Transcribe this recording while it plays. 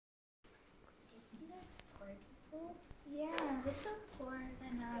they're so poor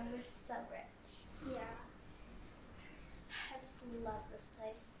and now we're so rich. Yeah. I just love this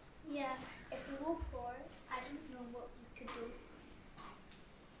place. Yeah. If we were poor, I don't know what we could do.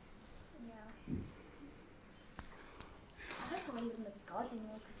 Yeah. I don't believe in the God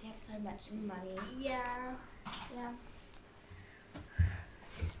anymore because you have so much money. Yeah. Yeah.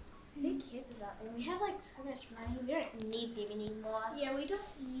 Who cares about them? We have like so much money, we don't need them anymore. Yeah, we don't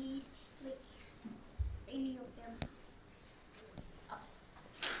need like any of them.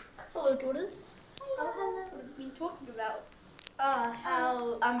 Hello, daughters. Hello. Oh, hello. What have we been talking about?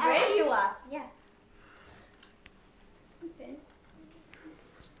 How brave you are. Yeah. Okay.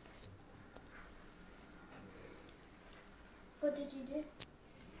 What did you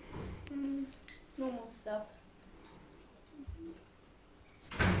do? Normal stuff.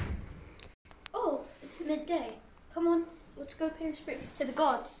 Oh, it's midday. Come on, let's go pay respects to the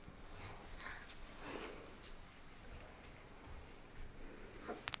gods.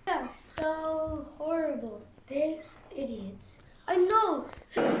 They're so horrible. These idiots. I know.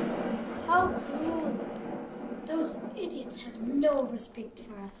 How cruel. Those idiots have no respect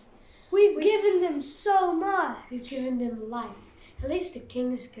for us. We've given them so much. We've given them life. At least the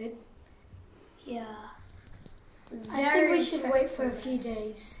king's good. Yeah. I think we should wait for a few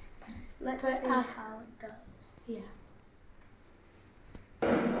days. Let's But, see how it goes. Yeah.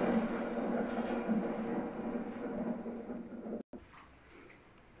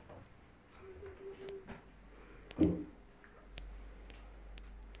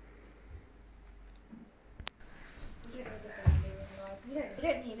 We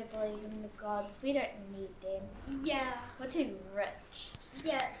don't need to believe in the gods. We don't need them. Yeah. We're too rich.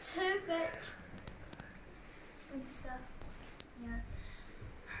 Yeah, too rich and stuff. Yeah.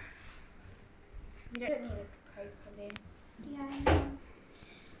 We don't need to pray for them. Yeah, I know.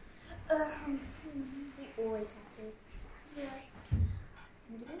 We always have to. Yeah.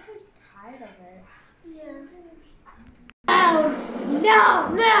 I'm getting so tired of it. Yeah.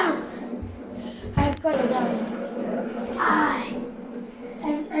 No! I've got it done. I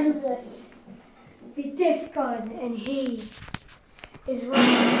am endless, the death god, and he is one,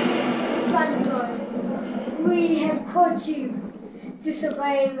 the sun god. We have caught you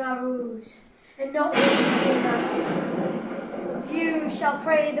disobeying our rules and not worshiping us. You shall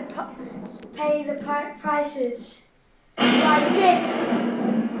pay the prices by death.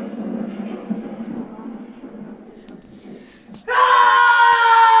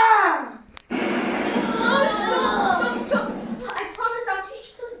 Stop! I promise I'll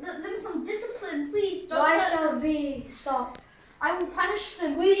teach them some discipline. Please don't. Why shall we stop? I will punish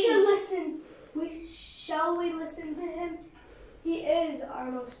them. We please. should listen. Shall we listen to him? He is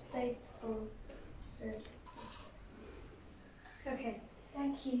our most faithful servant. Okay,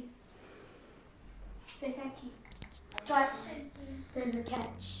 thank you. Say thank you. But there's a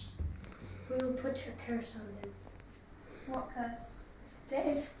catch. We will put a curse on them. What curse? That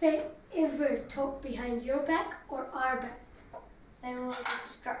if they ever talk behind your back or our back, They will be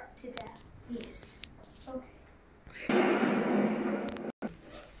struck to death. yes. Okay.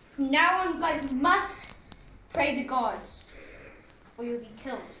 From now on, you guys must pray the gods, or you'll be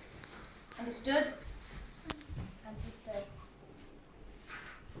killed. Understood?